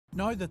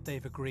Now that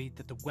they've agreed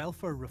that the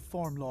welfare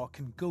reform law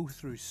can go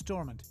through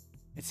Stormont,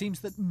 it seems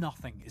that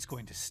nothing is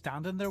going to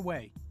stand in their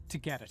way to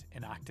get it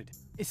enacted,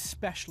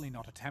 especially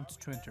not attempts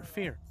to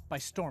interfere by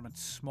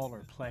Stormont's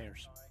smaller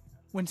players.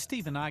 When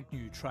Stephen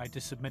Agnew tried to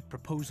submit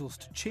proposals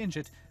to change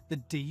it, the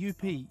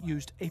DUP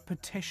used a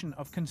petition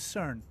of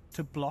concern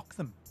to block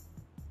them.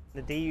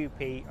 The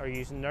DUP are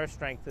using their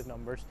strength of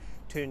numbers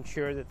to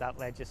ensure that that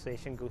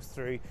legislation goes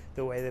through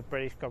the way the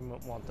British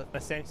government want it.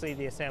 Essentially,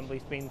 the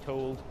Assembly's been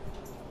told,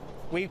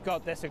 we've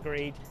got this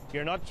agreed,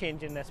 you're not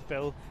changing this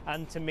bill,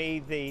 and to me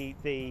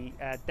the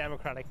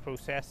democratic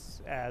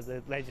process,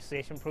 the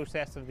legislation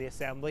process of the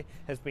Assembly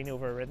has been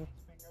overridden.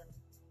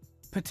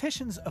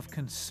 Petitions of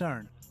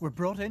concern were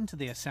brought into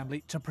the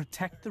Assembly to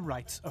protect the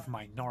rights of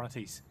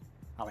minorities.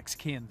 Alex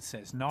Kane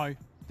says now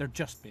they're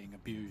just being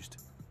abused.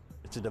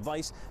 It's a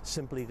device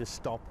simply to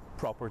stop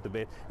proper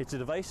debate. It's a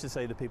device to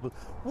say to people,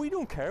 we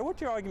don't care what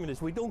your argument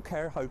is, we don't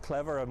care how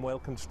clever and well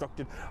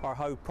constructed or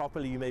how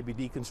properly you may be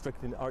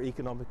deconstructing our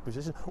economic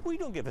position. We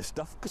don't give a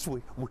stuff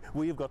because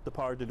we have got the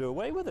power to do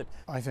away with it.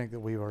 I think that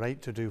we were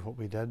right to do what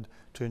we did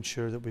to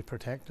ensure that we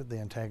protected the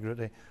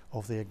integrity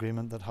of the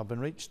agreement that had been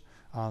reached.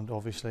 And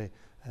obviously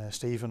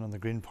Stephen and the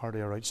Green Party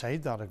are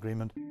outside that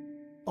agreement.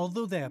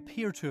 Although they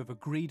appear to have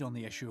agreed on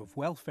the issue of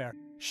welfare,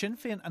 Sinn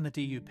Fein and the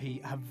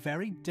DUP have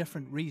very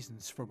different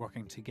reasons for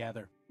working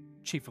together,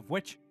 chief of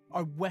which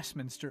are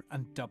Westminster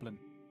and Dublin,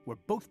 where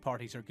both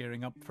parties are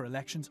gearing up for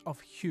elections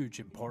of huge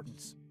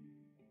importance.